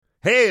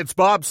Hey, it's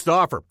Bob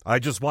Stauffer. I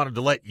just wanted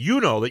to let you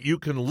know that you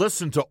can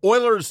listen to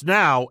Oilers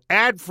Now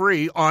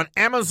ad-free on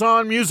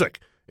Amazon Music,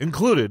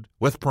 included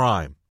with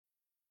Prime.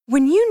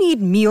 When you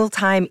need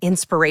mealtime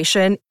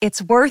inspiration,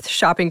 it's worth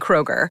shopping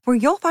Kroger, where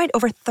you'll find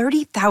over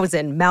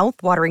 30,000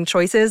 mouth-watering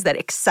choices that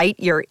excite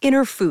your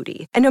inner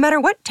foodie. And no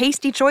matter what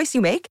tasty choice you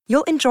make,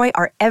 you'll enjoy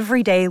our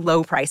everyday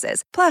low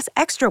prices, plus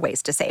extra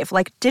ways to save,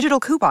 like digital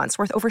coupons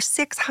worth over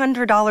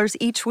 $600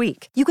 each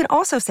week. You can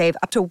also save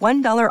up to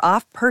 $1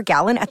 off per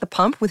gallon at the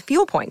pump with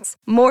fuel points.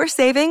 More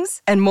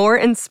savings and more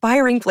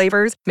inspiring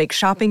flavors make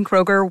shopping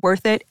Kroger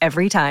worth it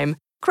every time.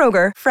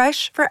 Kroger,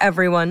 fresh for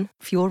everyone.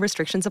 Fuel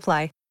restrictions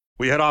apply.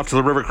 We head off to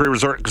the River Cree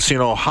Resort and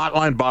Casino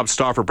Hotline. Bob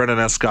Stauffer, Brendan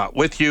Escott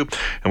with you.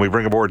 And we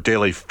bring aboard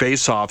daily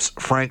Faceoffs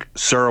Frank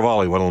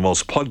Seravalli, one of the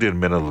most plugged-in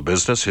men of the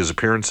business. His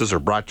appearances are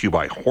brought to you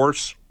by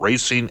Horse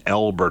Racing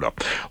Alberta.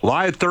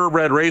 Live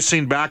thoroughbred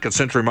racing back at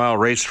Century Mile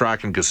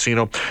Racetrack and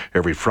Casino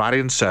every Friday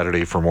and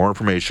Saturday. For more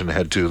information,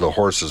 head to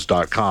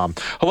thehorses.com.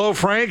 Hello,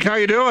 Frank. How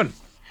you doing?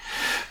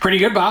 Pretty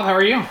good, Bob. How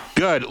are you?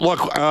 Good.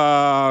 Look,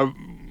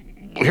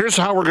 here's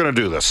how we're going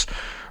to do this.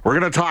 We're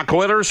going to talk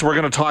Oilers, we're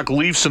going to talk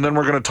Leafs, and then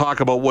we're going to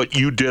talk about what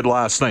you did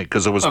last night,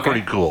 because it was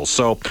pretty cool.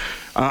 So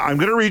I'm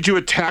going to read you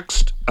a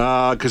text,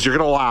 because you're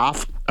going to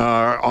laugh,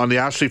 on the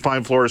Ashley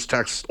Fine Floors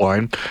text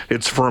line.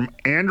 It's from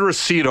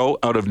Andresito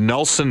out of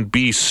Nelson,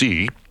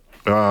 BC,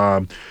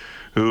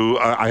 who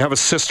I have a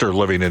sister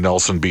living in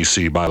Nelson,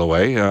 BC, by the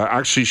way.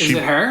 Actually, Is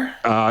it her?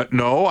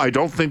 No, I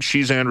don't think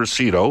she's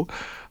Andresito.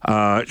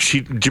 Do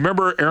you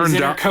remember Aaron?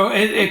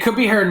 It could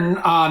be her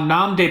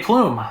nom de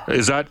plume.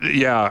 Is that?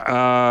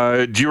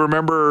 Yeah. Do you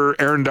remember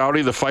Aaron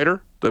Doughty, the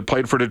fighter that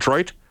played for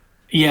Detroit?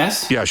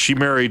 Yes. Yeah, she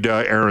married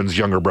Aaron's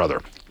younger brother.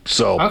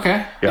 So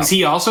okay. Yeah. Is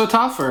he also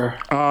tough, or?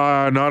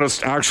 Not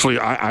as actually.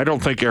 I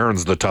don't think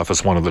Aaron's the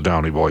toughest one of the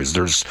Downey boys.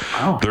 There's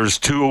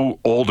two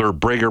older,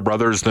 bigger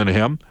brothers than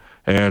him.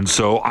 And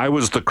so I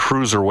was the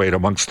cruiserweight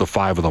amongst the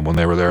five of them when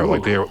they were there. Ooh.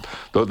 Like they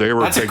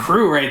were. That's a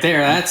crew right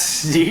there.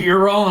 You're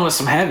rolling with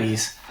some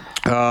heavies.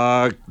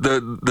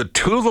 The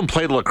two of them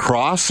played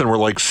lacrosse and were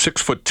like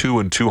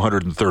 6'2" and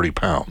 230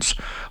 pounds.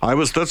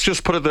 Let's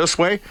just put it this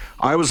way.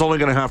 I was only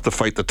going to have to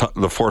fight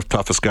the fourth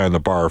toughest guy in the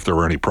bar if there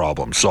were any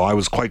problems. So I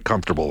was quite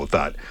comfortable with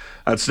that.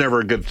 That's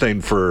never a good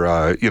thing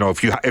for,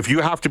 if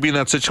you have to be in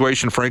that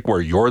situation, Frank, where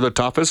you're the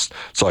toughest,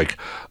 it's like,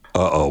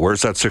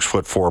 where's that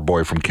 6'4"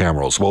 boy from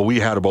Camrose? Well,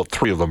 we had about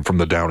three of them from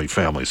the Downey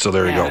family, so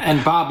there you go.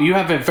 And Bob, you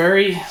have a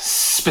very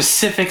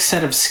specific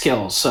set of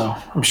skills, so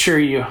I'm sure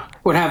you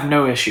would have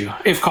no issue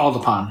if called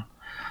upon.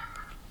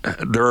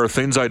 There are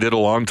things I did a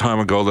long time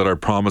ago that I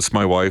promised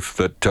my wife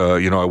that,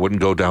 I wouldn't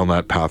go down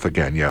that path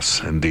again.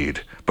 Yes,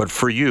 indeed. But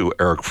for you,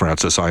 Eric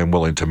Francis, I am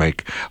willing to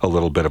make a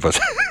little bit of a...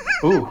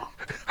 Ooh.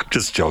 I'm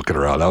just joking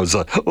around. That was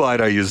a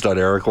line I used on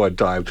Eric one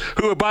time,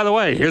 who, by the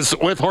way, is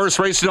with Horse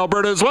Racing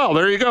Alberta as well.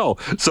 There you go.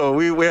 So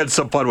we had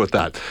some fun with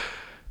that.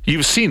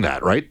 You've seen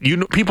that, right?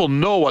 People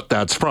know what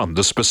that's from,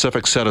 the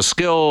specific set of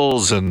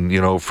skills. And,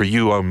 for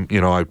you,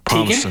 I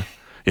promise.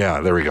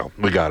 Yeah, there we go.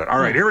 We got it. All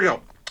right, here we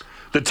go.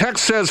 The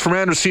text says from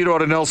Andresito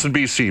out of Nelson,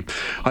 BC,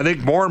 I think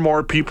more and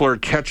more people are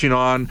catching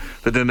on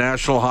that the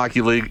National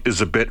Hockey League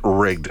is a bit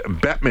rigged.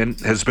 Bettman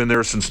has been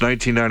there since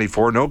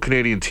 1994. No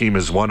Canadian team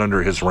has won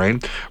under his reign.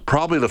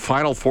 Probably the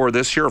Final Four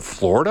this year,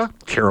 Florida,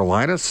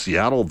 Carolina,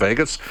 Seattle,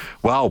 Vegas.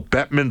 Wow,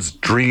 Bettman's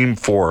dream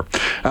four.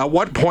 At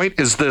what point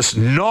is this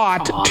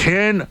not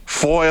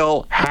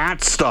tin-foil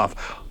hat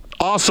stuff?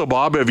 Also,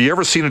 Bob, have you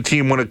ever seen a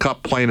team win a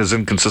cup playing as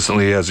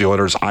inconsistently as the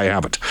Oilers? I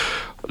haven't.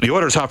 The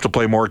Oilers have to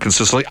play more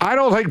consistently. I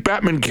don't think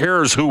Bettman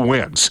cares who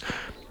wins.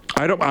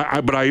 But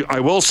I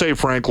will say,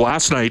 Frank,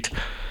 last night,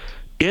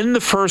 in the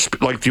first,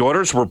 the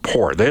Oilers were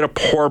poor. They had a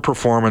poor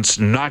performance,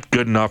 not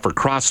good enough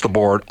across the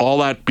board. All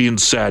that being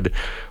said,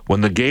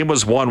 when the game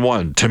was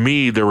 1-1, to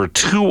me, there were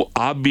two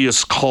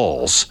obvious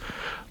calls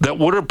that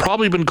would have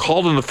probably been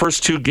called in the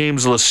first two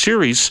games of the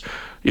series.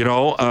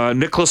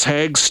 Nicholas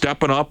Hague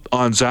stepping up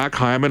on Zach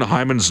Hyman.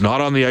 Hyman's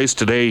not on the ice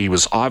today. He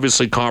was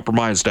obviously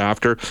compromised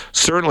after.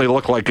 Certainly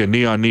looked like a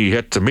knee-on-knee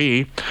hit to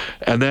me.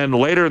 And then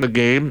later in the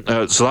game,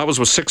 so that was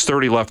with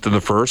 6:30 left in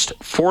the first,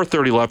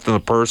 4:30 left in the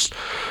first,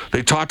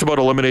 they talked about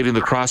eliminating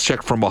the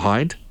cross-check from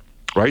behind,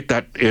 right?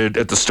 That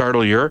at the start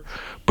of the year.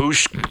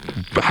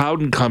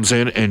 Howden comes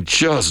in and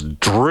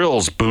just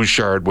drills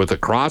Bouchard with a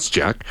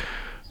cross-check.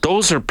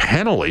 Those are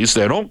penalties.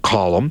 They don't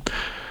call them.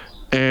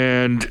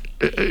 And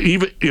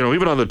even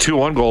on the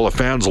 2-1 goal, the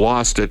fans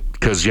lost it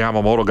because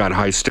Yamamoto got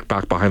high stick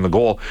back behind the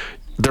goal.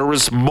 There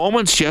was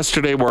moments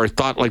yesterday where I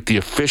thought the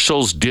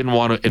officials didn't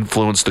want to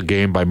influence the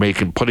game by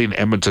putting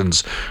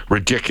Edmonton's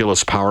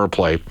ridiculous power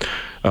play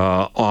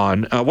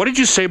on. What did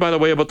you say, by the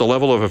way, about the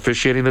level of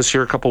officiating this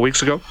year a couple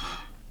weeks ago?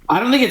 I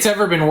don't think it's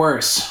ever been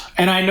worse.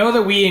 And I know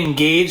that we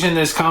engage in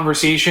this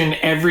conversation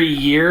every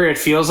year. It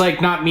feels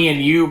like not me and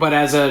you, but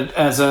as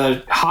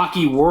a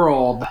hockey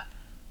world.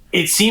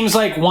 It seems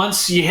like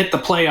once you hit the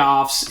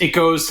playoffs, it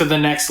goes to the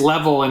next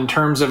level in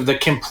terms of the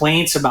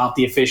complaints about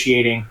the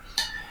officiating.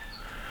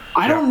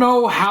 I don't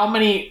know how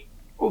many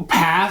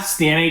paths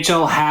the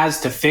NHL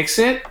has to fix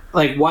it,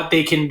 like what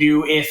they can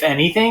do, if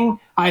anything.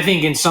 I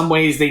think in some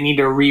ways they need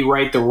to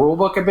rewrite the rule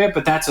book a bit,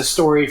 but that's a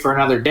story for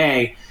another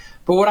day.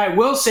 But what I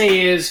will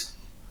say is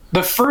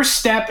the first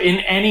step in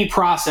any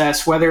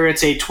process, whether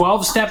it's a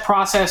 12-step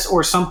process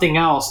or something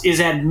else, is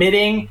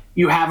admitting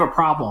you have a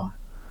problem.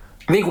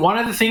 I think one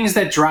of the things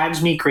that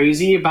drives me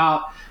crazy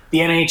about the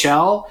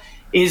NHL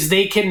is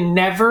they can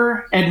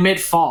never admit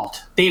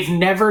fault. They've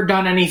never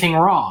done anything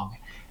wrong.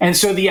 And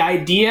so the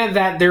idea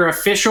that their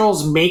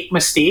officials make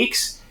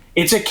mistakes,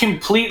 it's a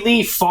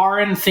completely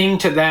foreign thing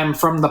to them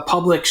from the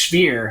public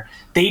sphere.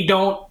 They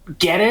don't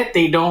get it.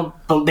 They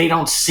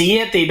don't see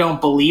it. They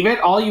don't believe it.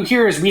 All you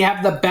hear is we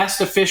have the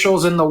best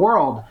officials in the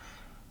world.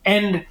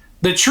 And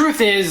the truth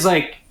is,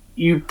 like,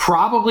 you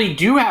probably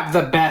do have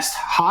the best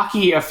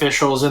hockey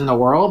officials in the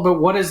world, but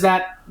what does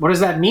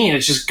that mean?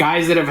 It's just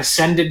guys that have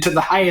ascended to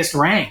the highest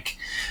rank.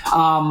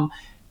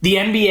 The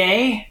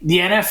NBA, the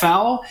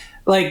NFL,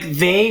 like,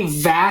 they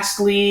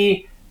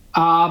vastly,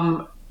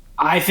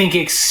 I think,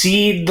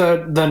 exceed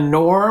the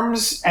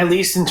norms, at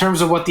least in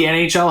terms of what the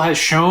NHL has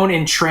shown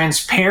in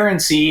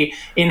transparency,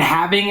 in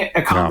having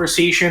a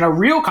conversation, a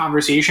real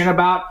conversation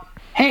about,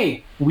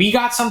 hey, we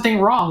got something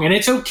wrong. And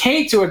it's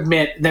okay to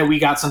admit that we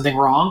got something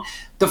wrong.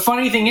 The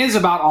funny thing is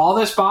about all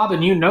this, Bob,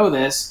 and you know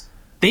this,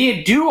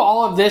 they do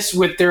all of this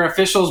with their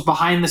officials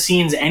behind the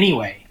scenes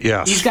anyway.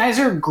 Yes. These guys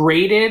are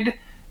graded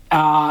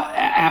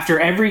after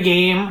every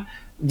game.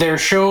 They're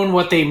shown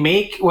what they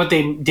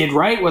did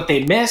right, what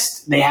they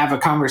missed. They have a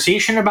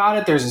conversation about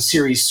it. There's a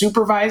series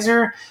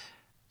supervisor.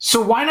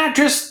 So why not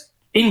just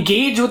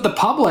engage with the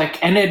public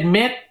and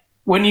admit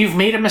when you've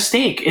made a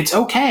mistake? It's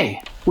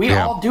okay. We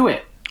all do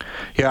it.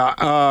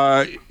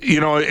 Yeah,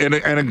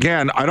 and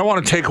again, I don't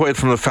want to take away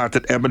from the fact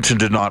that Edmonton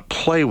did not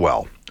play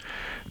well.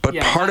 But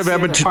part of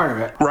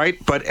Edmonton, right?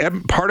 But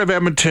part of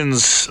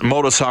Edmonton's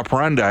modus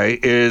operandi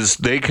is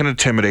they can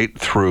intimidate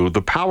through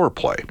the power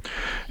play.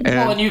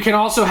 And you can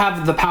also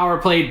have the power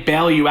play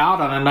bail you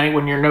out on a night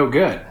when you're no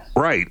good.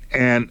 Right,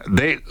 and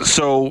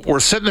so we're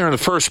sitting there in the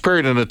first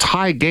period in a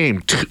tie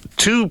game.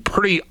 Two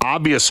pretty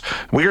obvious.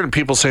 We heard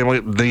people saying,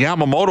 well, the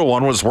Yamamoto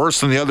one was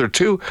worse than the other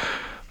two.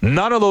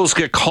 None of those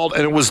get called,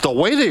 and it was the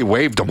way they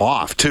waved them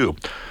off too.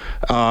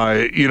 And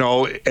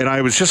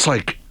I was just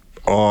like,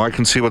 oh, I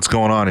can see what's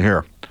going on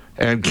here.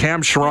 And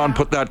Cam Charron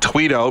put that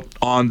tweet out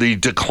on the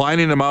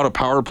declining amount of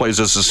power plays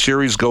as the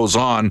series goes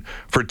on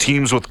for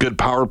teams with good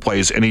power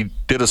plays, and he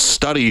did a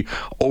study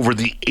over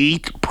the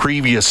 8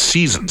 previous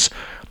seasons.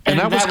 And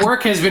that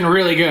work has been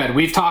really good.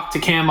 We've talked to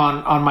Cam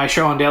on my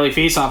show on Daily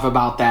Faceoff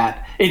about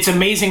that. It's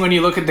amazing when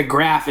you look at the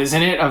graph,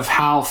 isn't it, of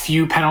how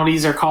few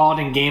penalties are called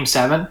in Game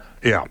 7?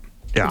 Yeah.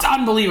 It's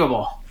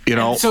unbelievable.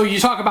 And so you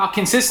talk about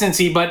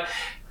consistency, but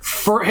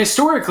for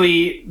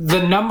historically,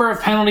 the number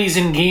of penalties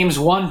in games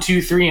 1,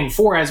 2, 3, and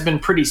 4 has been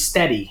pretty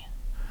steady.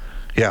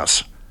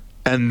 Yes.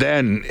 And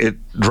then it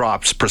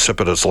drops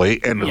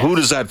precipitously. And who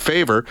does that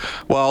favor?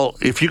 Well,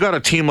 if you got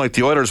a team like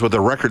the Oilers with a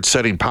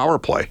record-setting power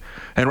play,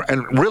 and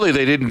really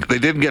they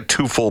didn't get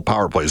 2 full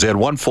power plays. They had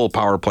 1 full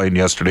power play in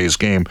yesterday's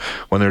game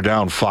when they're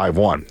down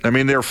 5-1. I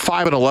mean, they're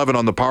 5-11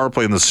 on the power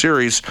play in the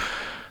series.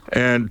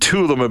 And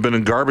 2 of them have been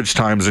in garbage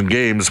times in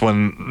games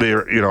when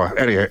they're,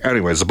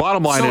 anyways, the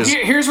bottom line is...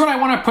 Here's what I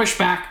want to push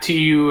back to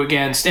you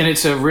against, and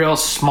it's a real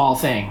small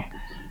thing.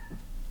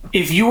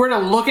 If you were to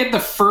look at the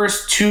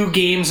first 2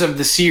 games of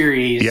the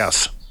series...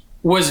 Yes.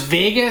 Was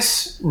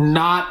Vegas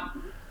not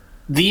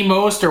the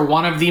most or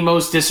one of the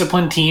most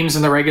disciplined teams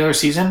in the regular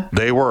season?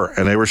 They were,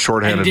 and they were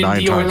shorthanded 9 times.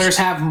 And did the Oilers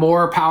have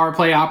more power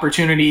play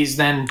opportunities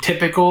than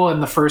typical in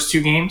the first 2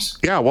 games?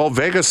 Yeah, well,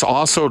 Vegas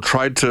also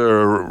tried to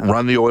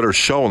run the Oilers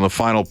show in the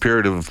final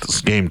period of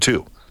this game,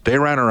 too. They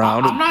ran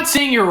around. I'm not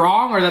saying you're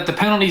wrong or that the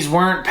penalties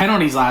weren't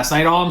penalties last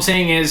night. All I'm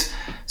saying is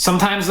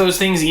sometimes those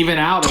things even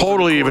out.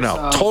 Totally even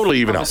out.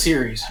 A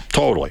series.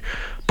 Totally.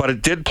 But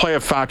it did play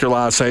a factor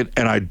last night,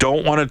 and I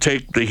don't want to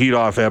take the heat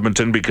off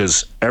Edmonton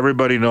because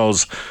everybody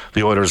knows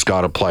the Oilers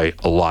got to play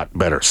a lot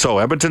better. So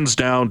Edmonton's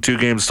down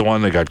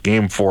 2-1. They got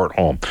Game 4 at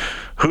home.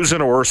 Who's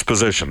in a worse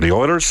position, the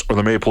Oilers or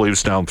the Maple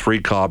Leafs down 3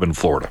 Cobb in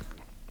Florida?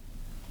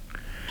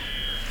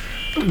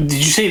 Did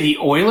you say the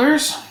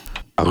Oilers?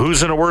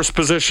 Who's in a worse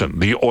position,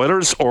 the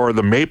Oilers or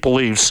the Maple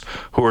Leafs,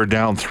 who are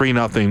down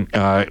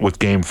 3-0 with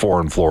Game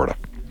 4 in Florida?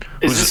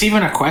 Is this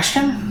even a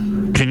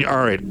question? All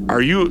right. Are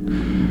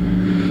you...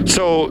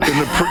 So in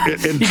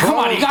Toronto, come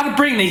on, you got to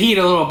bring the heat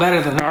a little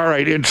better than that. All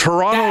right, in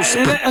Toronto,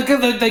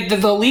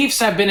 the Leafs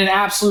have been an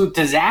absolute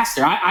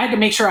disaster. I had to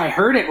make sure I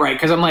heard it right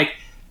because I'm like,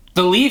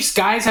 the Leafs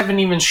guys haven't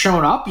even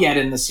shown up yet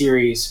in the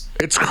series.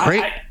 It's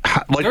great.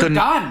 They're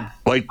done.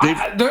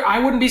 I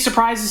wouldn't be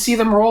surprised to see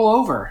them roll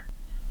over.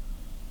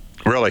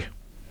 Really?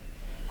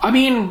 I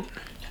mean,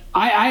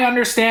 I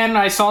understand.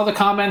 I saw the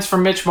comments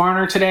from Mitch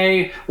Marner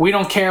today. We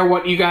don't care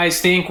what you guys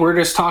think. We're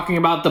just talking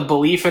about the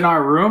belief in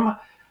our room.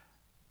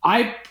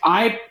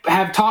 I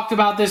have talked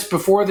about this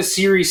before the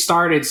series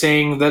started,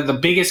 saying that the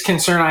biggest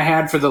concern I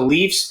had for the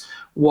Leafs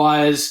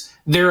was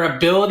their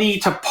ability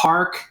to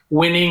park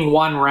winning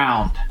 1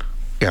 round.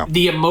 Yeah.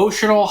 the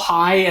emotional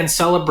high and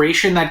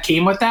celebration that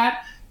came with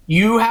that,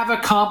 you have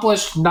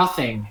accomplished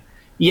nothing.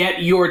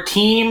 Yet your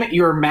team,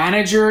 your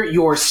manager,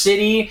 your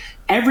city,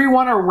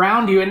 everyone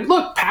around you, and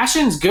look,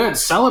 passion's good,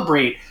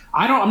 celebrate.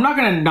 I'm not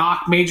going to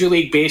knock Major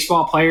League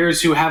Baseball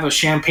players who have a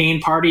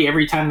champagne party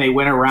every time they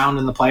win a round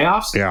in the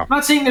playoffs. Yeah. I'm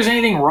not saying there's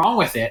anything wrong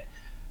with it.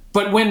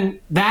 But when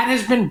that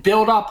has been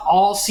built up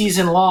all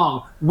season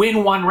long,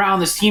 win one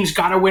round, this team's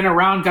got to win a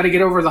round, got to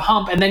get over the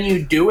hump, and then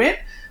you do it,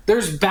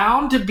 there's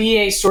bound to be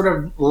a sort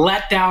of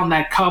letdown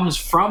that comes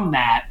from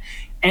that.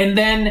 And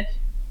then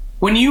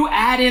when you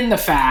add in the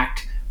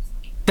fact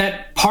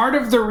that part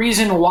of the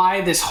reason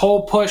why this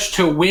whole push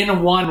to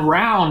win one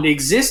round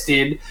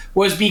existed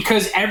was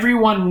because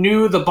everyone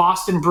knew the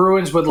Boston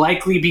Bruins would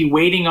likely be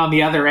waiting on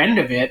the other end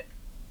of it,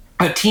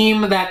 a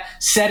team that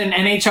set an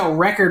NHL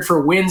record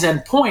for wins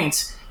and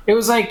points. It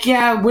was like,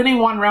 yeah, winning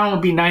one round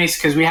would be nice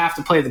because we have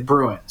to play the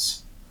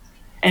Bruins.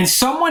 And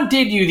someone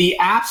did you the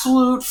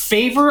absolute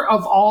favor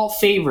of all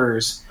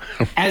favors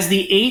as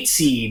the 8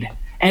 seed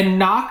and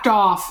knocked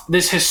off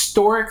this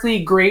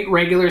historically great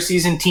regular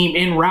season team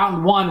in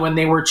round 1 when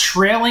they were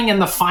trailing in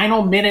the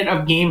final minute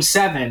of game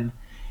 7.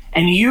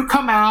 And you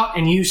come out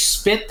and you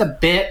spit the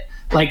bit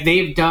like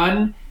they've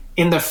done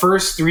in the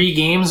first 3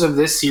 games of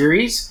this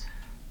series.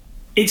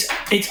 It's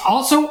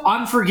also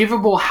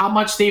unforgivable how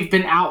much they've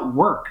been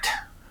outworked.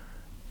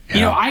 Yeah.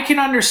 You know, I can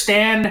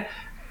understand,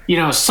 you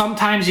know,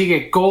 sometimes you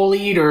get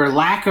goalied or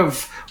lack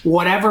of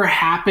whatever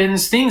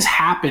happens. Things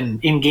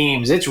happen in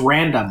games. It's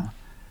random.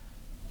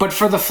 But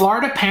for the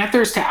Florida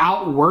Panthers to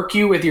outwork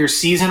you with your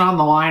season on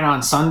the line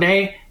on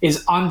Sunday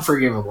is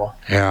unforgivable.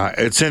 Yeah,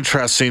 it's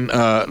interesting.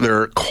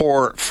 Their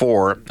core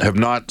 4 have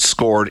not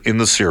scored in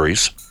the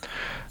series.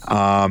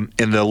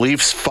 In the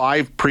Leafs'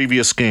 5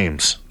 previous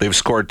games, they've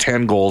scored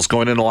 10 goals.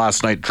 Going into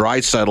last night,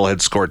 Draisaitl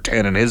had scored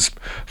 10 in his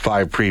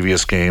 5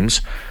 previous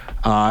games.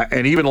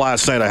 And even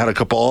last night, I had a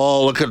couple.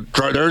 Oh, look at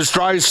there's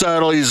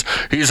Draisaitl.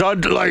 He's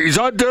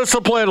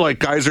undisciplined. Like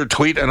guys are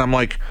tweeting, and I'm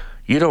like,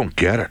 you don't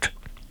get it.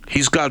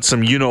 He's got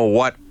some you know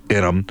what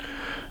in him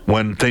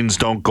when things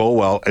don't go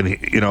well, and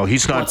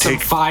he's not taking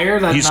fire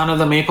that none of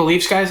the Maple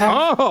Leafs guys have.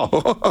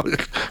 Oh,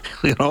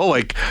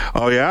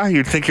 oh yeah,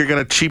 you think you're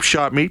gonna cheap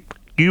shot me?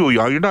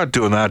 You're not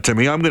doing that to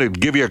me. I'm going to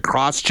give you a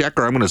cross check,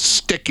 or I'm going to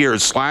stick you or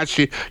slash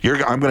you.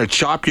 I'm going to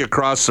chop you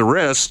across the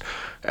wrist.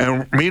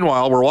 And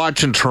meanwhile, we're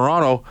watching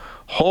Toronto.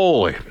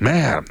 Holy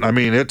man! I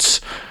mean, it's.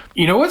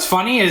 You know what's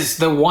funny is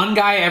the one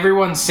guy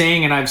everyone's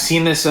saying, and I've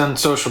seen this on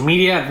social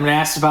media. I've been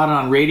asked about it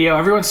on radio.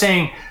 Everyone's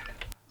saying,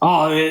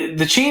 "Oh,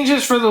 the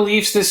changes for the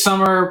Leafs this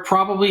summer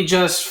probably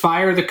just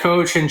fire the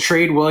coach and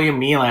trade William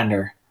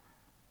Nylander."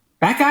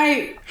 That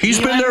guy, he's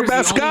been their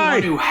best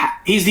guy.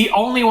 He's the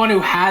only one who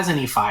has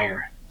any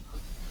fire.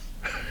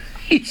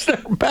 He's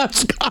their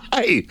best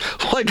guy.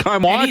 Like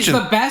I'm watching. And he's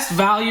the best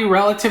value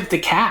relative to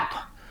cap.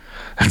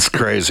 That's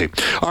crazy.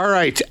 All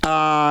right.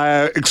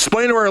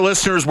 Explain to our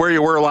listeners where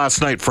you were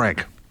last night,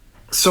 Frank.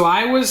 So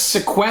I was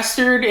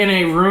sequestered in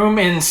a room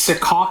in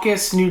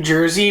Secaucus, New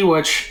Jersey,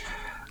 which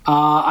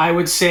I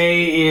would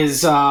say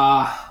is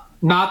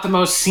not the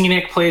most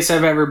scenic place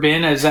I've ever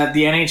been, as at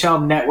the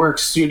NHL Network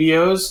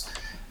studios.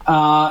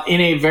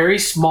 In a very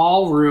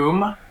small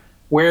room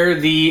where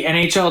the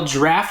NHL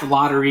draft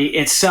lottery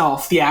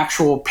itself, the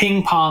actual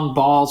ping pong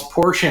balls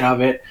portion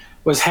of it,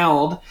 was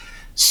held.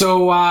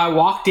 So I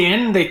walked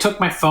in, they took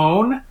my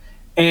phone,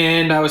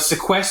 and I was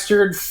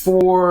sequestered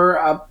for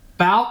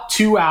about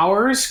 2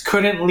 hours,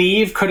 couldn't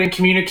leave, couldn't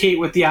communicate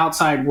with the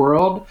outside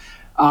world,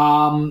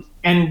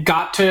 and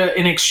got to,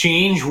 in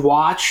exchange,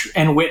 watch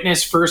and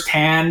witness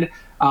firsthand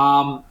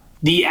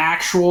the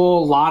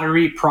actual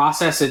lottery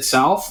process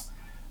itself.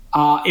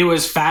 It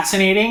was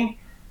fascinating.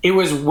 It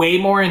was way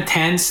more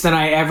intense than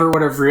I ever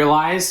would have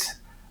realized.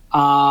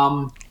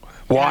 Why?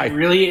 I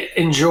really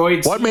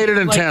enjoyed. What made it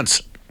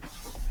intense?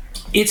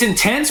 It's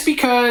intense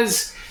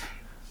because,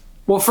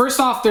 well, first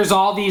off, there's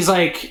all these,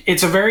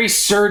 it's a very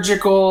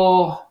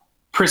surgical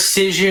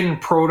precision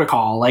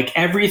protocol. Like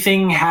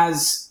everything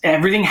happens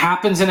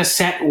in a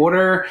set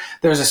order.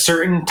 There's a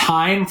certain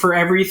time for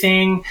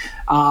everything.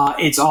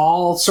 It's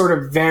all sort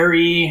of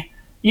very...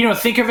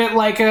 think of it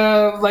like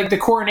the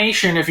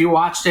coronation. If you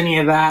watched any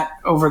of that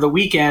over the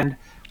weekend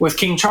with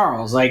King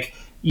Charles,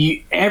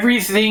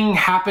 everything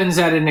happens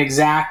at an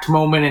exact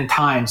moment in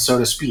time, so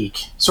to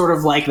speak, sort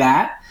of like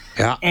that.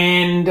 Yeah.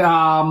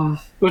 And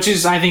which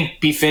is, I think,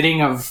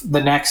 befitting of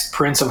the next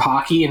Prince of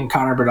Hockey in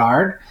Connor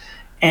Bedard.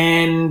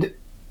 And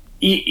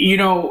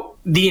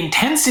the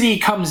intensity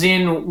comes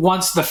in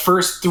once the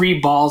first 3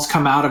 balls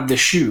come out of the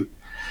chute.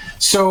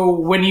 So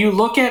when you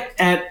look at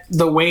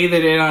the way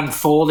that it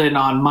unfolded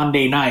on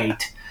Monday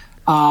night,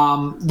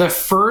 the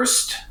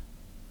first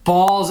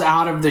balls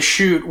out of the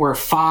chute were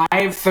 5,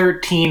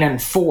 13,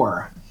 and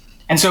 4.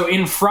 And so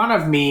in front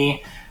of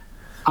me,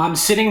 I'm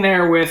sitting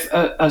there with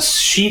a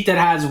sheet that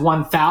has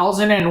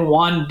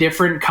 1,001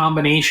 different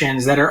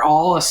combinations that are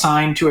all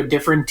assigned to a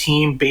different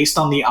team based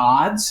on the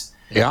odds.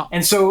 Yeah.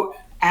 And so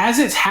as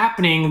it's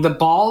happening, the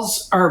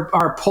balls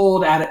are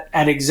pulled at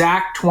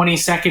exact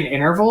 20-second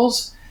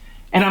intervals.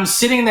 And I'm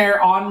sitting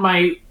there on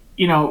my,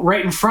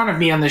 right in front of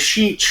me on the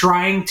sheet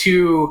trying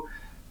to,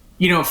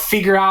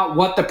 figure out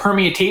what the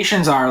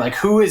permutations are. Like,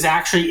 who is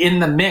actually in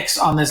the mix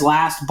on this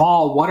last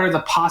ball? What are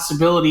the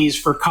possibilities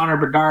for Connor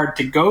Bedard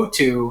to go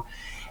to?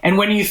 And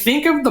when you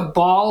think of the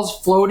balls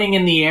floating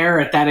in the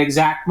air at that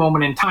exact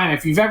moment in time,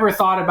 if you've ever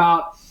thought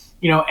about,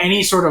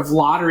 any sort of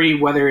lottery,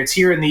 whether it's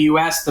here in the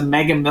U.S., the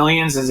Mega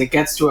Millions, as it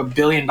gets to $1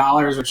 billion,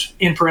 which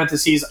in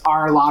parentheses,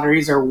 our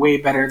lotteries are way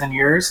better than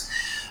yours,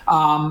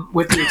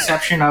 with the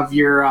exception of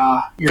your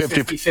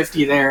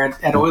 50-50 there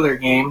at Oiler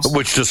games.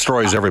 Which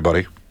destroys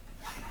everybody.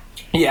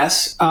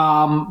 Yes.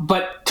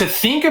 But to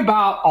think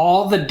about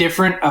all the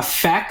different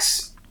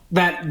effects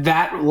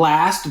that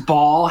last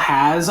ball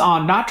has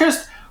on not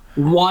just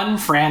one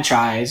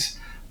franchise,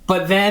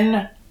 but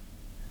then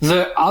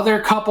the other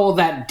couple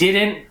that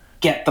didn't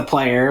get the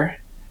player,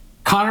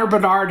 Connor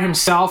Bedard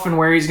himself and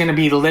where he's going to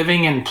be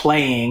living and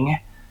playing,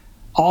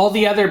 all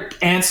the other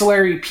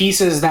ancillary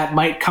pieces that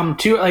might come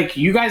to it. Like,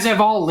 you guys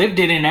have all lived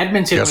it in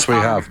Edmonton. Yes, with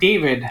we Connor have.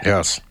 McDavid.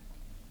 Yes.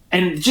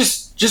 And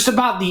just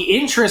about the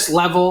interest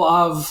level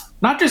of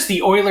not just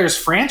the Oilers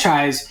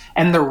franchise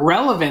and the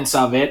relevance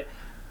of it,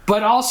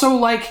 but also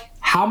like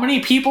how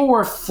many people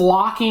were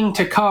flocking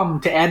to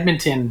come to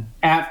Edmonton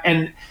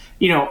after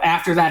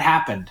that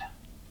happened.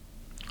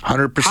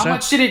 100%. How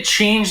much did it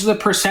change the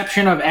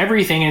perception of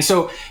everything? And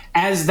so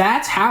as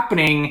that's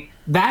happening,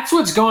 that's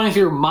what's going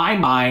through my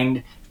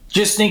mind,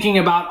 just thinking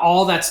about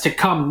all that's to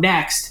come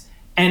next.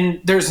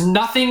 And there's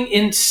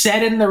nothing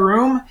said in the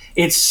room.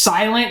 It's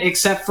silent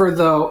except for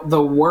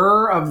the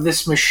whir of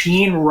this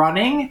machine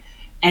running.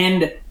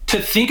 And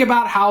to think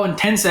about how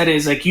intense that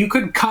is, like, you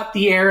could cut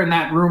the air in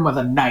that room with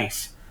a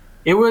knife.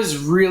 It was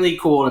really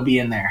cool to be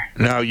in there.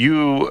 Now,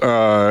 you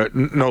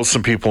know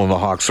some people in the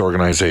Hawks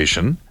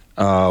organization.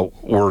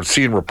 We're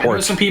seeing reports. I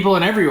know some people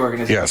in every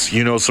organization. Yes,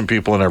 you know some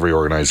people in every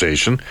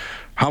organization.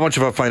 How much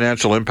of a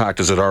financial impact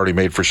has it already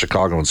made for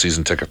Chicago in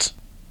season tickets?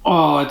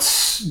 Oh,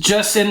 it's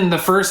just in the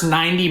first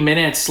 90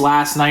 minutes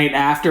last night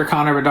after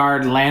Connor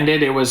Bedard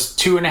landed, it was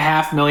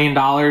 $2.5 million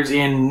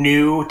in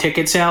new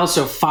ticket sales.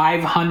 So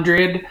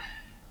 500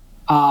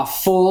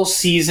 full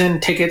season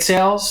ticket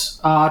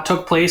sales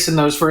took place in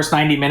those first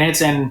 90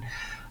 minutes. And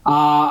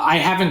I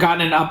haven't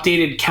gotten an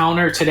updated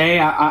counter today.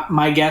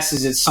 My guess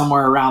is it's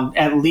somewhere around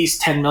at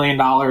least $10 million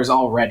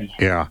already.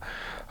 Yeah.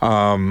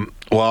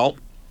 Well,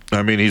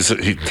 I mean,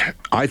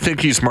 I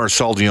think he's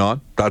Marcel Dion.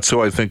 That's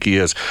who I think he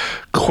is.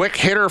 Quick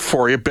hitter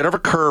for you, bit of a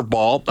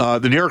curveball.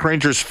 The New York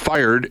Rangers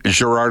fired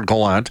Gerard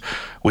Gallant.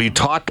 We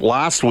talked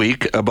last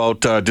week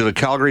about do the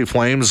Calgary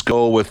Flames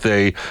go with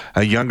a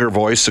younger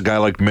voice, a guy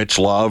like Mitch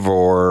Love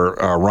or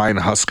Ryan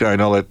Huska. I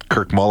know that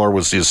Kirk Muller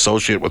was the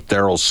associate with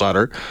Darryl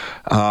Sutter.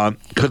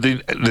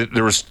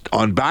 There was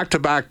on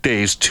back-to-back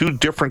days, two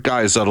different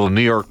guys out of the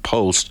New York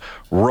Post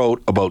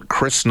wrote about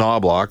Chris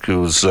Knobloch,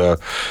 who's a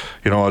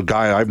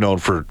guy I've known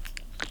for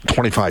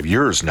 25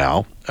 years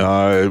now.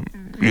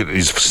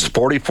 He's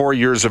 44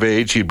 years of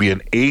age. He'd be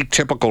an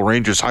atypical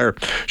Rangers hire.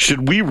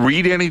 Should we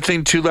read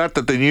anything to that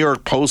the New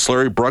York Post,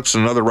 Larry Brooks,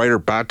 and another writer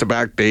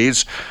back-to-back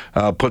days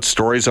put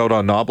stories out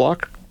on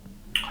Knobloch?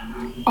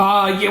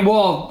 Yeah,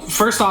 well,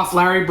 first off,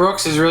 Larry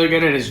Brooks is really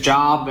good at his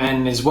job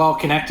and is well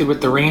connected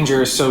with the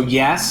Rangers, so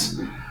yes.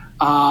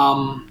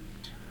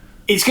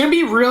 It's going to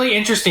be really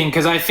interesting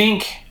because I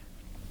think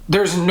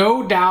there's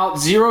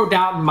zero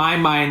doubt in my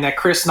mind that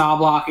Chris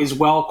Knobloch is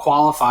well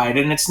qualified.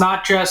 And it's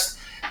not just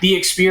the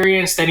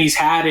experience that he's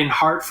had in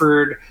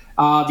Hartford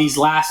these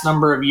last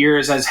number of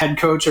years as head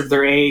coach of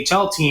their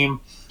AHL team.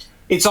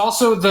 It's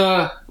also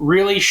the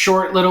really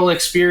short little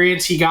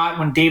experience he got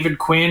when David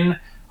Quinn,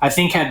 I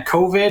think, had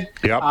COVID.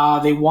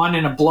 Yep. They won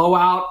in a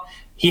blowout.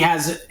 He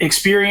has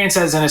experience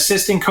as an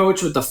assistant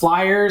coach with the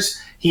Flyers.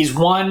 He's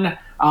won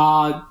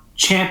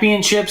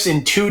championships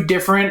in 2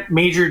 different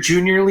major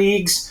junior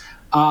leagues.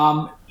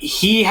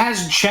 He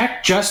has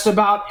checked just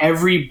about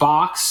every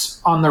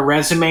box on the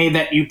resume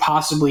that you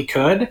possibly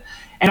could.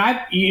 And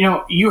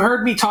you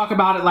heard me talk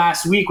about it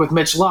last week with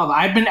Mitch Love.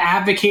 I've been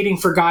advocating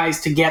for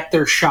guys to get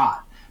their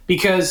shot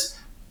because,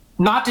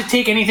 not to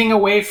take anything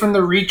away from the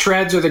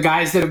retreads or the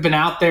guys that have been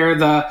out there,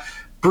 the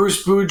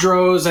Bruce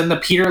Boudreau's and the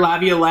Peter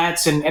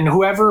Laviolettes and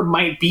whoever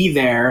might be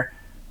there,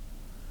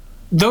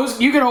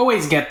 those you could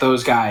always get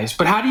those guys.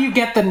 But how do you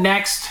get the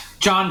next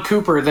John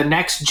Cooper, the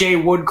next Jay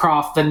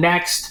Woodcroft, the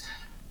next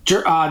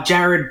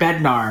Jared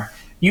Bednar?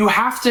 You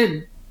have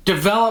to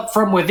develop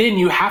from within.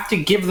 You have to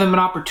give them an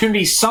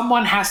opportunity.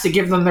 Someone has to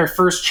give them their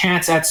first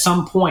chance at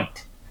some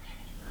point,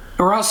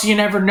 or else you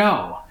never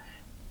know.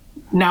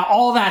 Now,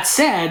 all that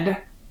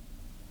said,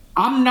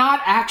 I'm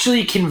not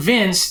actually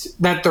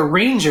convinced that the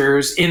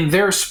Rangers, in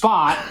their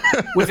spot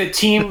with a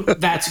team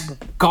that's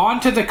gone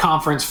to the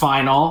conference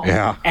final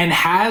and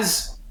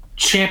has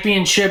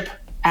championship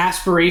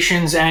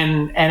aspirations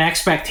and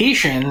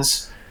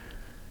expectations,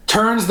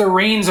 turns the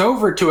reins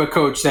over to a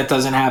coach that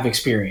doesn't have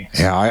experience.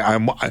 Yeah,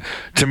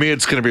 to me,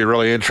 it's going to be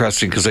really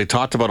interesting because they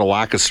talked about a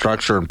lack of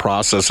structure and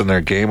process in their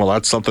game. Well,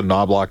 that's something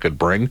Knobloch could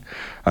bring.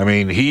 I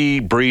mean, he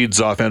breeds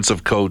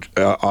offensive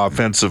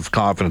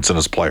confidence in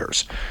his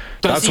players.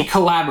 Does he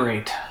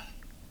collaborate?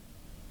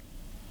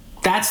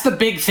 That's the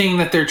big thing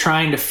that they're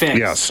trying to fix.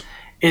 Yes.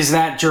 Is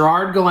that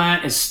Gerard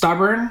Gallant is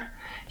stubborn.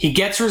 He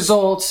gets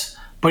results,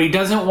 but he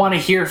doesn't want to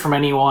hear from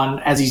anyone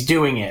as he's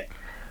doing it.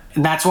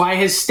 And that's why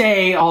his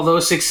stay, although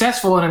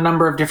successful in a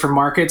number of different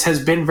markets,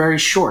 has been very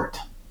short.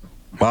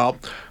 Well,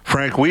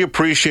 Frank, we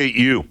appreciate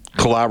you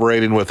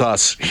collaborating with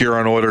us here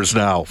on Oilers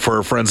Now for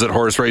our friends at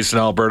Horse Racing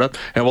Alberta.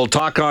 And we'll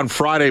talk on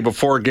Friday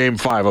before Game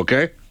 5,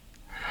 okay?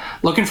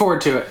 Looking forward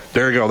to it.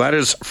 There you go. That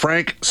is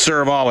Frank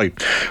Seravalli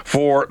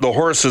for the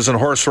Horses and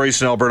Horse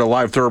Racing Alberta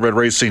Live Thoroughbred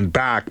Racing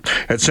back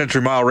at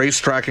Century Mile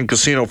Racetrack and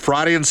Casino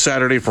Friday and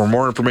Saturday. For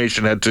more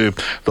information, head to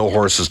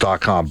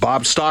thehorses.com.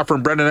 Bob Stauffer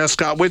and Brendan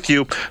Escott with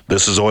you.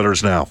 This is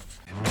Oilers Now.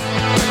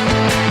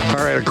 All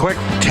right, a quick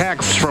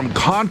text from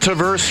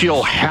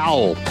Controversial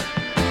Hell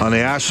on the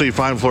Ashley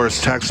Fine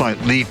Floors text line.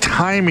 The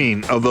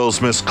timing of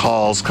those missed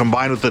calls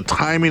combined with the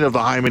timing of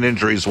the Hyman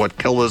injuries, what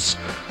killed us,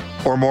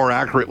 or more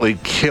accurately,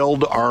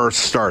 killed our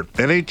start.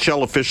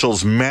 NHL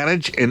officials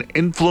manage and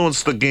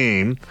influence the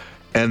game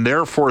and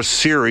therefore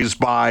series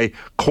by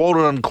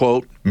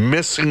quote-unquote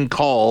missing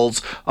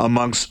calls,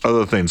 amongst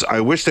other things.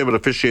 I wish they would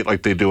officiate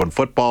like they do in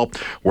football,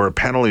 where a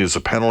penalty is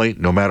a penalty,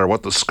 no matter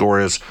what the score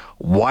is.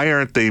 Why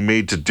aren't they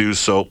made to do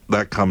so?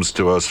 That comes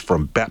to us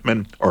from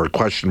Bettman, or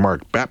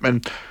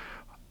Bettman.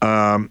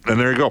 And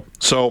there you go.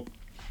 So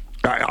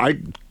I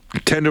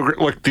tend to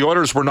look, the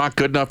Oilers were not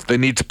good enough. They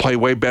need to play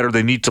way better.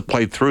 They need to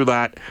play through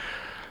that.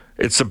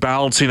 It's a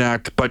balancing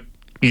act, but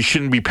you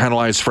shouldn't be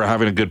penalized for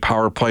having a good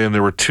power play. And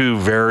there were two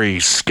very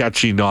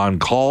sketchy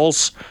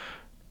non-calls,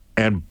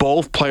 and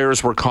both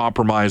players were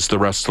compromised the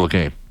rest of the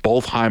game.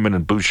 Both Hyman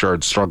and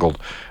Bouchard struggled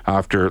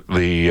after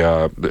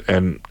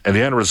and the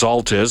end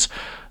result is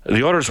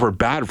the Oilers were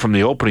bad from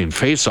the opening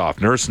faceoff.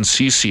 Nurse and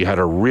Ceci had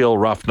a real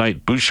rough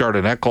night. Bouchard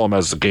and Ekholm,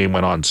 as the game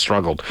went on,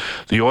 struggled.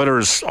 The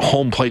Oilers'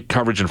 home plate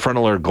coverage in front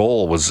of their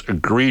goal was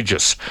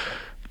egregious.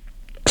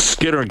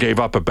 Skinner gave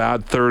up a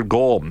bad third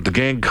goal. The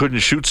gang couldn't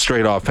shoot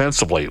straight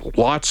offensively.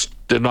 Lots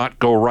did not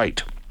go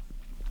right.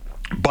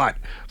 But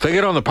they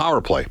get on the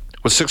power play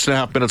with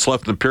 6.5 minutes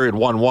left in the period,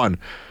 1-1,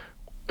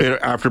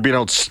 after being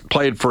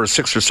outplayed for a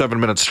 6 or 7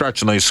 minute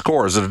stretch, and they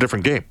score. Is it a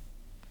different game?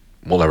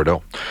 We'll never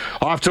know.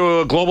 Off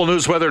to a global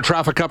news weather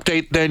traffic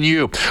update, then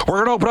you.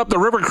 We're going to open up the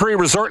River Cree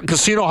Resort and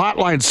Casino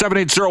hotline,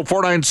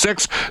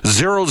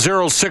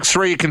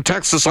 780-496-0063. You can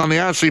text us on the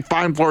Ashley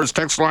Fine Floors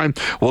text line.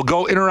 We'll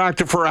go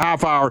interactive for a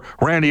half hour.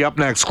 Randy up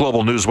next,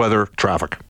 global news weather traffic.